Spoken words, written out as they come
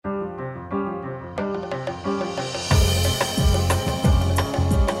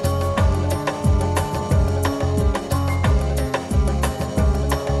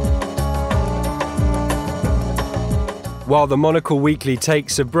While the Monocle Weekly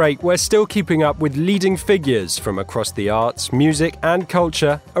takes a break, we're still keeping up with leading figures from across the arts, music and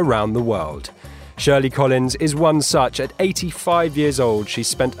culture around the world. Shirley Collins is one such. At 85 years old, she's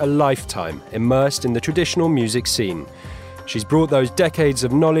spent a lifetime immersed in the traditional music scene. She's brought those decades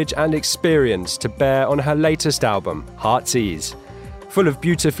of knowledge and experience to bear on her latest album, Heart's Ease. Full of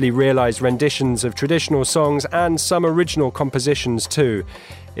beautifully realised renditions of traditional songs and some original compositions too,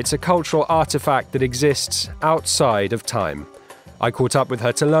 it's a cultural artefact that exists outside of time. I caught up with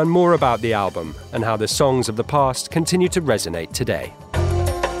her to learn more about the album and how the songs of the past continue to resonate today.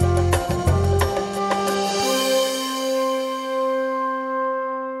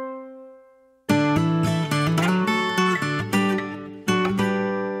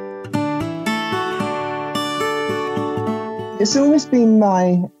 It's always been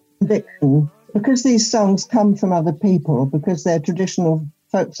my conviction, because these songs come from other people, because they're traditional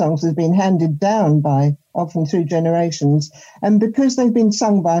folk songs that have been handed down by often through generations, and because they've been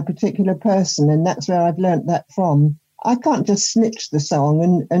sung by a particular person, and that's where I've learnt that from. I can't just snitch the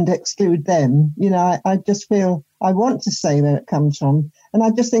song and exclude them. You know, I just feel I want to say where it comes from, and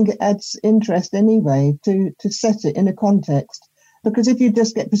I just think it adds interest anyway to set it in a context. Because if you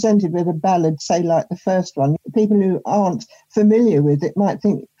just get presented with a ballad, say like the first one, people who aren't familiar with it might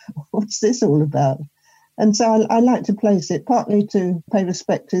think, what's this all about? And so I like to place it, partly to pay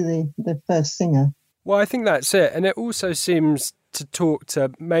respect to the first singer. Well, I think that's it. And it also seems to talk to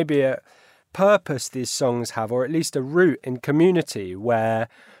maybe a purpose these songs have, or at least a root in community where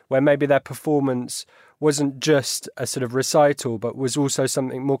maybe their performance wasn't just a sort of recital, but was also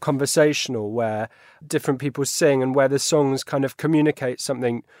something more conversational, where different people sing and where the songs kind of communicate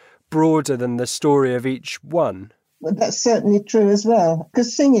something broader than the story of each one. Well, that's certainly true as well,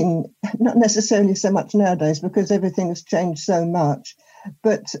 because singing, not necessarily so much nowadays because everything has changed so much,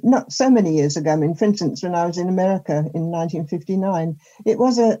 but not so many years ago. I mean, for instance, when I was in America in 1959, it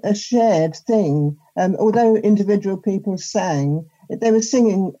was a shared thing. Although individual people sang, they were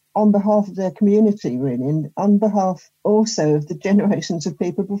singing on behalf of their community, really, and on behalf also of the generations of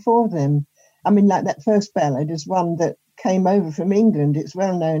people before them. I mean, like that first ballad is one that came over from England. It's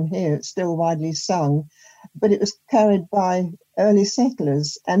well known here. It's still widely sung. But it was carried by early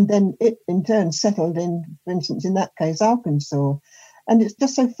settlers, and then it in turn settled in, for instance, in that case, Arkansas. And it's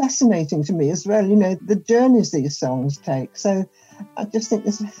just so fascinating to me as well, you know, the journeys these songs take. So I just think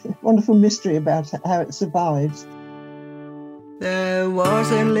there's a wonderful mystery about how it survives. There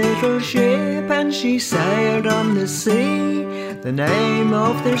was a little ship and she sailed on the sea. The name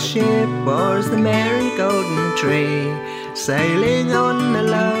of the ship was the Merry Golden Tree. Sailing on the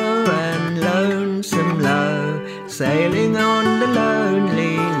low and lonesome low, sailing on the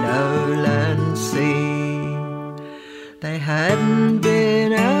lonely lowland sea. They hadn't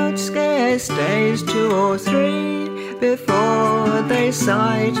been out scarce days 2 or 3 before they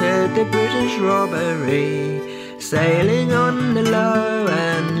sighted the British robbery. Sailing on the low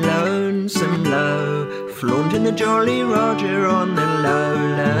and lonesome low, flaunting the Jolly Roger on the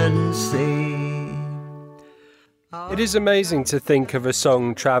lowland sea. It is amazing to think of a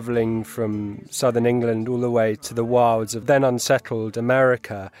song travelling from southern England all the way to the wilds of then unsettled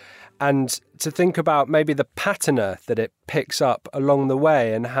America, and to think about maybe the patina that it picks up along the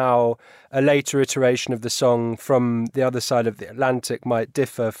way and how a later iteration of the song from the other side of the Atlantic might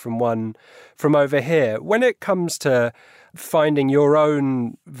differ from one from over here. When it comes to finding your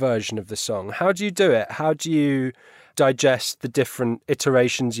own version of the song, how do you do it? How do you digest the different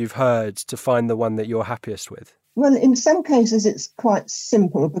iterations you've heard to find the one that you're happiest with? Well, in some cases, it's quite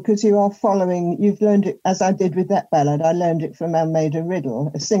simple because you are following, you've learned it, as I did with that ballad, I learned it from Almeida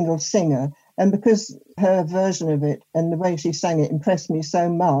Riddle, a single singer. And because her version of it and the way she sang it impressed me so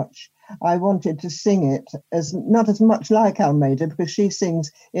much, I wanted to sing it as not as much like Almeida, because she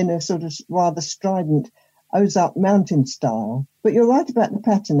sings in a sort of rather strident Ozark Mountain style. But you're right about the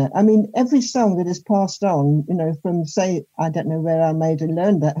patina. I mean, every song that is passed on, you know, from, say, I don't know where Almeida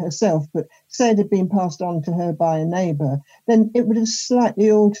learned that herself, but say it had been passed on to her by a neighbour, then it would have slightly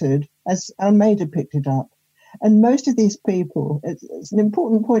altered as Almeida picked it up. And most of these people, it's an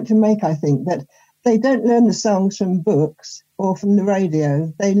important point to make, I think, that they don't learn the songs from books or from the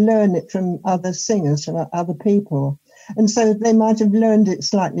radio. They learn it from other singers, from other people. And so they might have learned it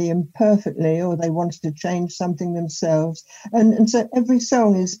slightly imperfectly, or they wanted to change something themselves. And so every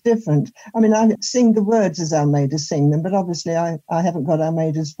song is different. I mean, I sing the words as Almeida sing them, but obviously I haven't got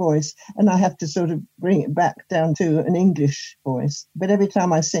Almeida's voice, and I have to sort of bring it back down to an English voice. But every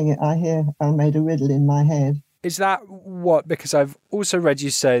time I sing it, I hear Almeida Riddle in my head. Is that what, because I've also read you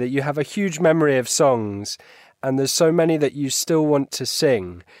say that you have a huge memory of songs, and there's so many that you still want to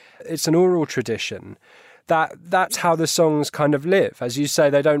sing. It's an oral tradition. that's how the songs kind of live. As you say,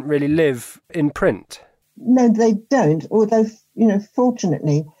 they don't really live in print. No, they don't, although,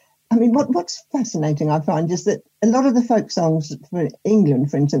 fortunately, I mean, what's fascinating, I find, is that a lot of the folk songs for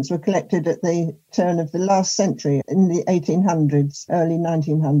England, for instance, were collected at the turn of the last century, in the 1800s, early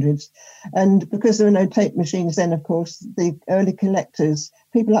 1900s. And because there were no tape machines then, of course, the early collectors,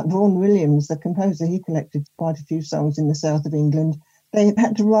 people like Vaughan Williams, the composer, he collected quite a few songs in the south of England. They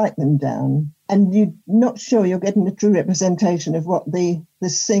had to write them down. And you're not sure you're getting a true representation of what the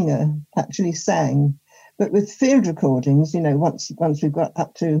singer actually sang. But with field recordings, once we've got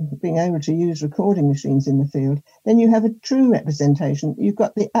up to being able to use recording machines in the field, then you have a true representation. You've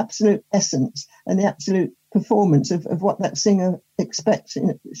got the absolute essence and the absolute performance of what that singer expects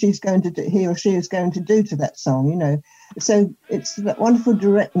he or she is going to do to that song, So it's that wonderful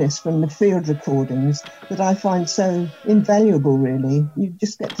directness from the field recordings that I find so invaluable, really. You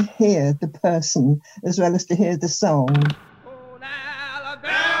just get to hear the person as well as to hear the song.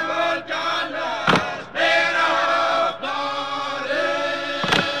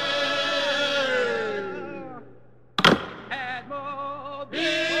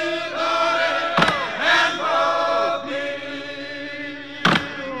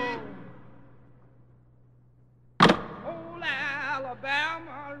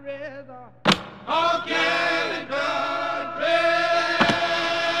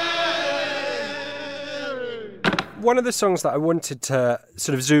 One of the songs that I wanted to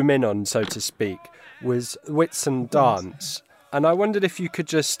sort of zoom in on, so to speak, was Whitsun Dance. And I wondered if you could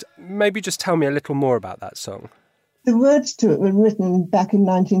just tell me a little more about that song. The words to it were written back in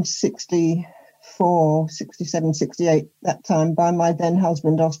 1964, 67, 68, that time, by my then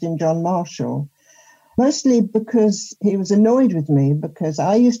husband, Austin John Marshall. Mostly because he was annoyed with me, because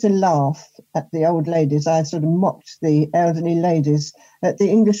I used to laugh at the old ladies. I sort of mocked the elderly ladies at the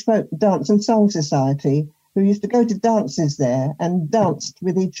English Folk Dance and Song Society, who used to go to dances there and danced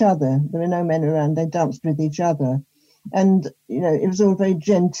with each other. There were no men around, they danced with each other. And, it was all very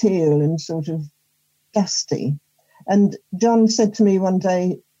genteel and sort of dusty. And John said to me one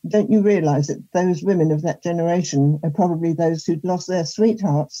day, don't you realise that those women of that generation are probably those who'd lost their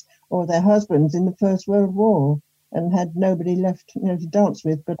sweethearts or their husbands in the First World War and had nobody left, to dance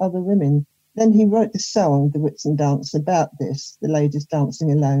with but other women? Then he wrote the song, the Whitsun Dance, about this, the ladies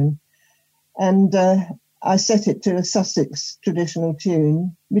dancing alone. And I set it to a Sussex traditional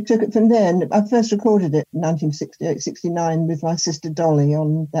tune. We took it from there, and I first recorded it in 1968-69 with my sister Dolly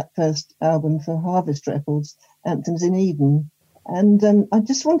on that first album for Harvest Records, Anthems in Eden. And I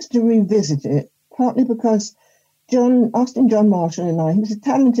just wanted to revisit it, partly because Austin John Marshall and I, he was a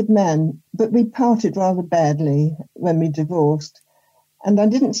talented man, but we parted rather badly when we divorced. And I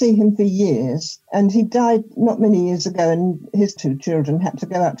didn't see him for years. And he died not many years ago, and his two children had to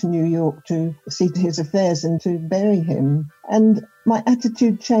go out to New York to see to his affairs and to bury him. And my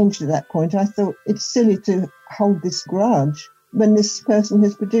attitude changed at that point. I thought it's silly to hold this grudge when this person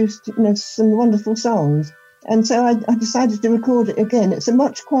has produced, some wonderful songs. And so I decided to record it again. It's a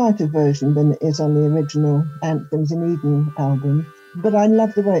much quieter version than it is on the original Anthems in Eden album. But I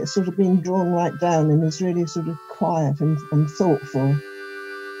love the way it's sort of been drawn right down and is really sort of quiet and thoughtful.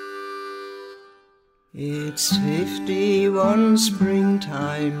 It's 51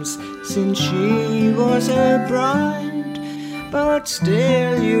 springtimes since she was a bride, but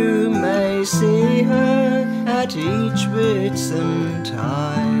still you may see her at each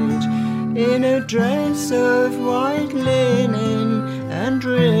Whitsuntide, in a dress of white linen and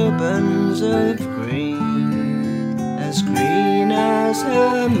ribbons of green as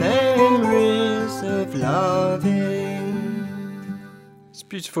her memories of loving. It's a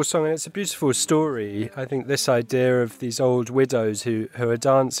beautiful song, and it's a beautiful story. I think this idea of these old widows who are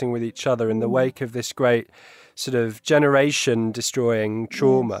dancing with each other in the wake of this great sort of generation-destroying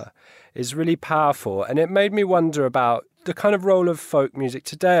trauma is really powerful. And it made me wonder about the kind of role of folk music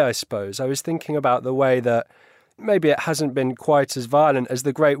today, I suppose. I was thinking about the way that maybe it hasn't been quite as violent as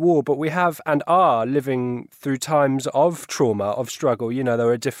the Great War, but we have and are living through times of trauma, of struggle. There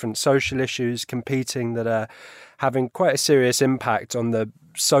are different social issues competing that are having quite a serious impact on the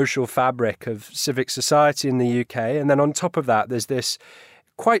social fabric of civic society in the UK. And then on top of that, there's this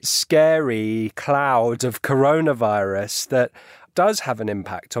quite scary cloud of coronavirus that does have an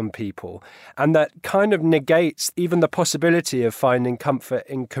impact on people and that kind of negates even the possibility of finding comfort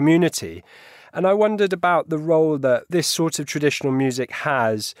in community. And I wondered about the role that this sort of traditional music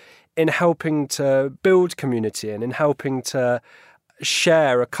has in helping to build community and in helping to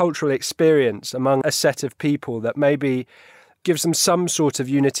share a cultural experience among a set of people that maybe gives them some sort of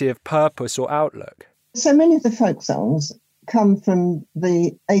unity of purpose or outlook. So many of the folk songs come from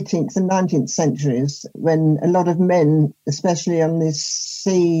the 18th and 19th centuries, when a lot of men, especially on the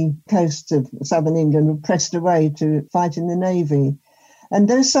sea coast of southern England, were pressed away to fight in the Navy. And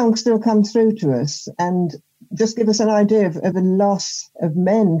those songs still come through to us and just give us an idea of the loss of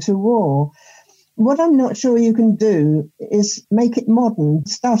men to war. What I'm not sure you can do is make it modern,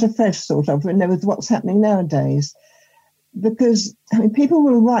 start afresh sort of, with what's happening nowadays. Because people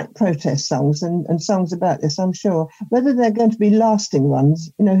will write protest songs and songs about this, I'm sure. Whether they're going to be lasting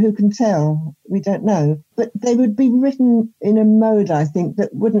ones, who can tell? We don't know. But they would be written in a mode, I think,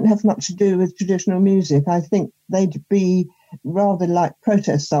 that wouldn't have much to do with traditional music. I think they'd be rather like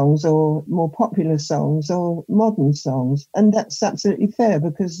protest songs or more popular songs or modern songs. And that's absolutely fair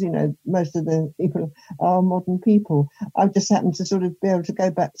because, most of the people are modern people. I just happen to sort of be able to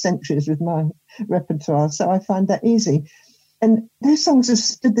go back centuries with my repertoire, so I find that easy. And those songs have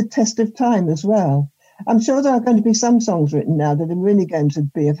stood the test of time as well. I'm sure there are going to be some songs written now that are really going to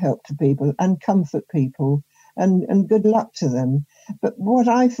be of help to people and comfort people, and good luck to them. But what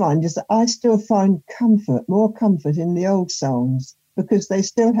I find is that I still find more comfort in the old songs, because they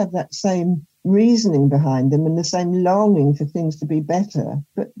still have that same reasoning behind them and the same longing for things to be better,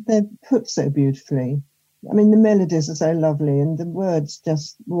 but they're put so beautifully. The melodies are so lovely and the words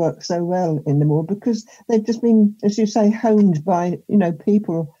just work so well in them all, because they've just been, as you say, honed by,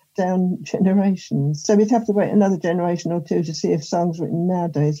 people down generations. So we'd have to wait another generation or two to see if songs written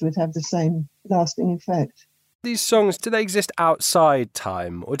nowadays would have the same lasting effect. These songs, do they exist outside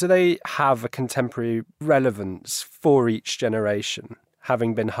time, or do they have a contemporary relevance for each generation,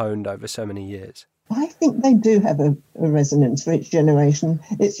 having been honed over so many years? I think they do have a resonance for each generation.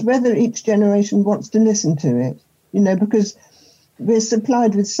 It's whether each generation wants to listen to it, because we're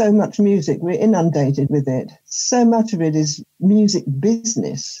supplied with so much music, we're inundated with it. So much of it is music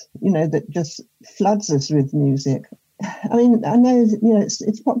business, that just floods us with music. I know,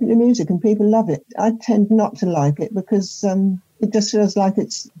 it's popular music and people love it. I tend not to like it because it just feels like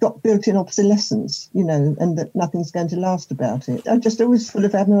it's got built-in obsolescence, and that nothing's going to last about it. I'm just always full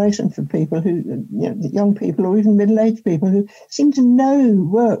of admiration for people who, young people or even middle-aged people who seem to know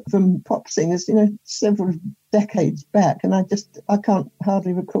work from pop singers, several decades back. And I can't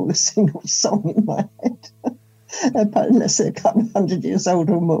hardly recall a single song in my head, unless they're a couple of 100 years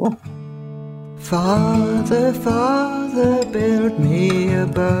old or more. Father, Father, build me a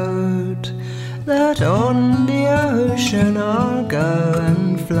boat, that on the ocean I'll go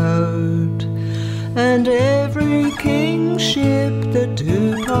and float, and every king's ship that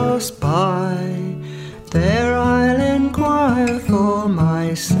do pass by, there I'll inquire for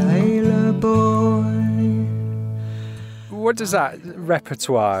my sailor boy. What does that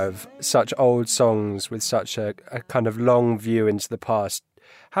repertoire of such old songs with such a kind of long view into the past,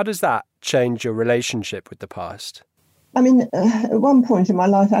 how does that change your relationship with the past? At one point in my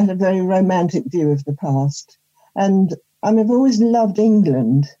life, I had a very romantic view of the past. And I've always loved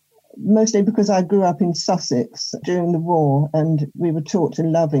England, mostly because I grew up in Sussex during the war, and we were taught to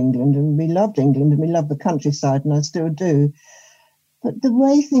love England, and we loved England, and we loved the countryside, and I still do. But the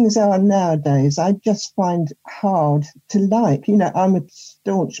way things are nowadays, I just find hard to like. I'm a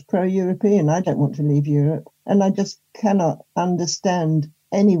staunch pro-European. I don't want to leave Europe. And I just cannot understand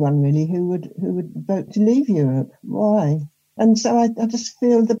anyone really who would vote to leave Europe. Why? And so I just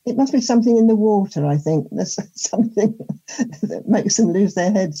feel that it must be something in the water, I think. There's something that makes them lose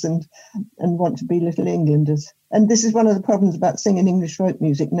their heads and want to be little Englanders. And this is one of the problems about singing English folk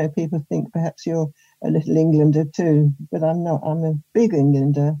music. People think perhaps you're a little Englander too, but I'm not. I'm a big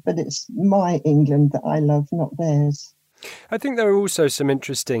Englander, but it's my England that I love, not theirs. I think there are also some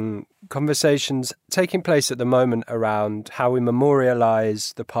interesting conversations taking place at the moment around how we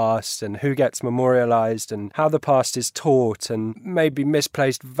memorialise the past and who gets memorialised and how the past is taught, and maybe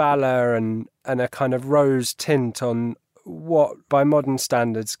misplaced valour and a kind of rose tint on what by modern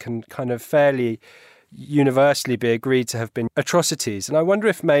standards can kind of fairly universally be agreed to have been atrocities. And I wonder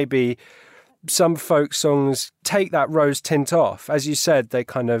if maybe some folk songs take that rose tint off. As you said,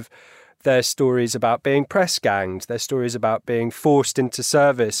 their stories about being press ganged, their stories about being forced into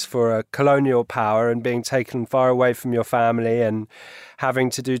service for a colonial power and being taken far away from your family and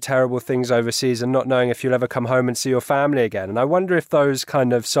having to do terrible things overseas and not knowing if you'll ever come home and see your family again. And I wonder if those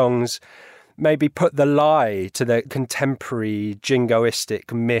kind of songs maybe put the lie to the contemporary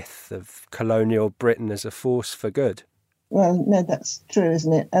jingoistic myth of colonial Britain as a force for good. Well, no, that's true,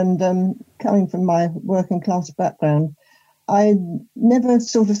 isn't it? And coming from my working class background, I never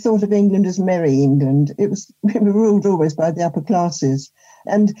sort of thought of England as merry England. We were ruled always by the upper classes.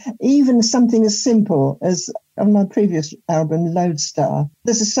 And even something as simple as On my previous album, Lodestar,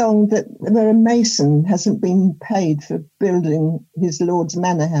 there's a song where a mason hasn't been paid for building his lord's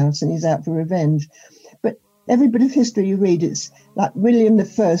manor house and he's out for revenge. But every bit of history you read, it's like William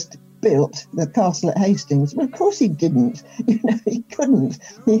I built the castle at Hastings. Well, of course he didn't. He couldn't.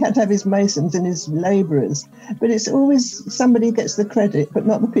 He had to have his masons and his labourers. But it's always somebody gets the credit, but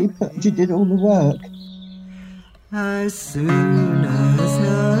not the people that actually did all the work. As soon as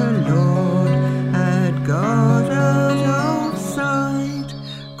her lord had got out of sight,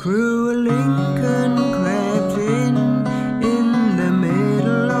 cruel Lincoln crept in the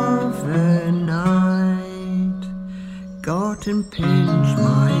middle of the night. Got and pinched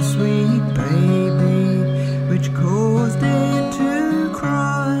my sweet baby, which caused it to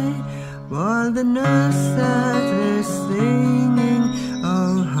cry, while the nurse sat there singing,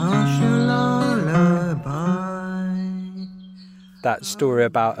 oh hush a lullaby. That story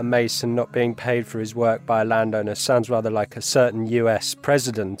about a mason not being paid for his work by a landowner sounds rather like a certain US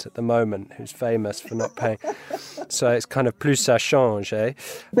president at the moment who's famous for not paying. So it's kind of plus ça change, eh?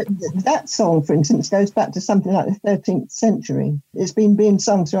 But that song, for instance, goes back to something like the 13th century. It's been being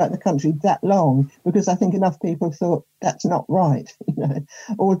sung throughout the country that long because I think enough people thought that's not right.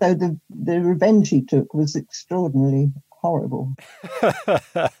 Although the revenge he took was extraordinarily horrible.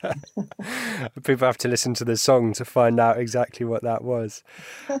 People have to listen to the song to find out exactly what that was.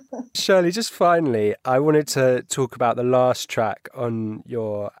 Shirley, just finally, I wanted to talk about the last track on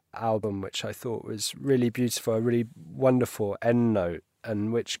your album, which I thought was really beautiful, a really wonderful end note,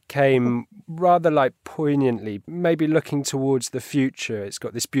 and which came rather like poignantly, maybe looking towards the future. It's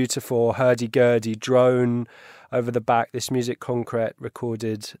got this beautiful hurdy-gurdy drone over the back, this music concrete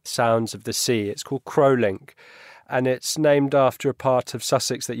recorded sounds of the sea. It's called Crowlink. And it's named after a part of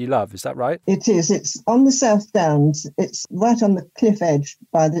Sussex that you love. Is that right? It is. It's on the South Downs. It's right on the cliff edge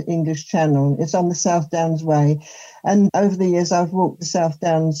by the English Channel. It's on the South Downs Way. And over the years, I've walked the South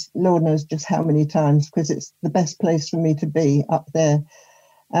Downs, Lord knows just how many times, because it's the best place for me to be up there,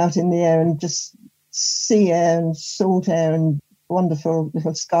 out in the air, and just sea air and salt air and wonderful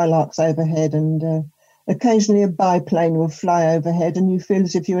little skylarks overhead. And occasionally a biplane will fly overhead and you feel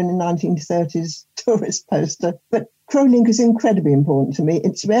as if you're in a 1930s tourist poster. But Crowlink is incredibly important to me.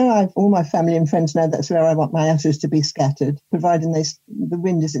 It's where all my family and friends know that's where I want my ashes to be scattered, providing the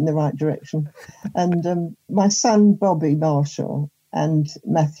wind is in the right direction. And my son, Bobby Marshall, and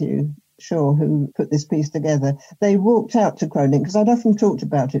Matthew Shaw, who put this piece together, they walked out to Crowlink because I'd often talked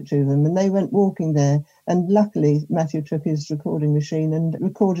about it to them, and they went walking there. And luckily, Matthew took his recording machine and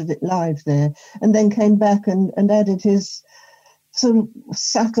recorded it live there, and then came back and added his sort of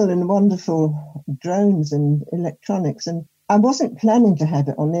subtle and wonderful drones and electronics. And I wasn't planning to have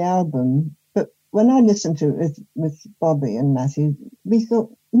it on the album, but when I listened to it with Bobby and Matthew, we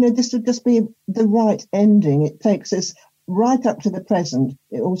thought, this would just be the right ending. It takes us right up to the present.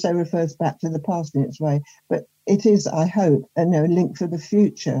 It also refers back to the past in its way, but it is, I hope, a link for the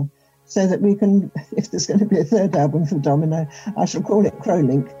future, so that we can, if there's going to be a third album for Domino, I shall call it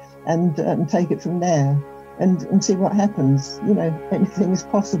Crowlink and take it from there and see what happens. Anything is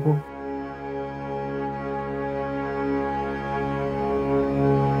possible.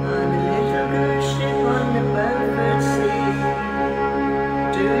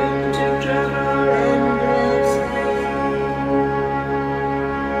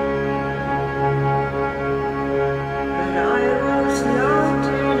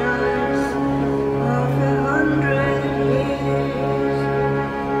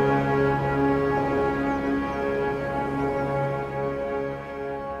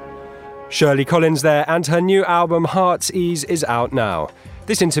 Shirley Collins there, and her new album Heart's Ease is out now.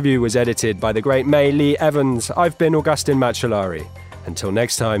 This interview was edited by the great May Lee Evans. I've been Augustin Macellari. Until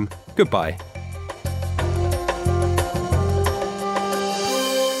next time, goodbye.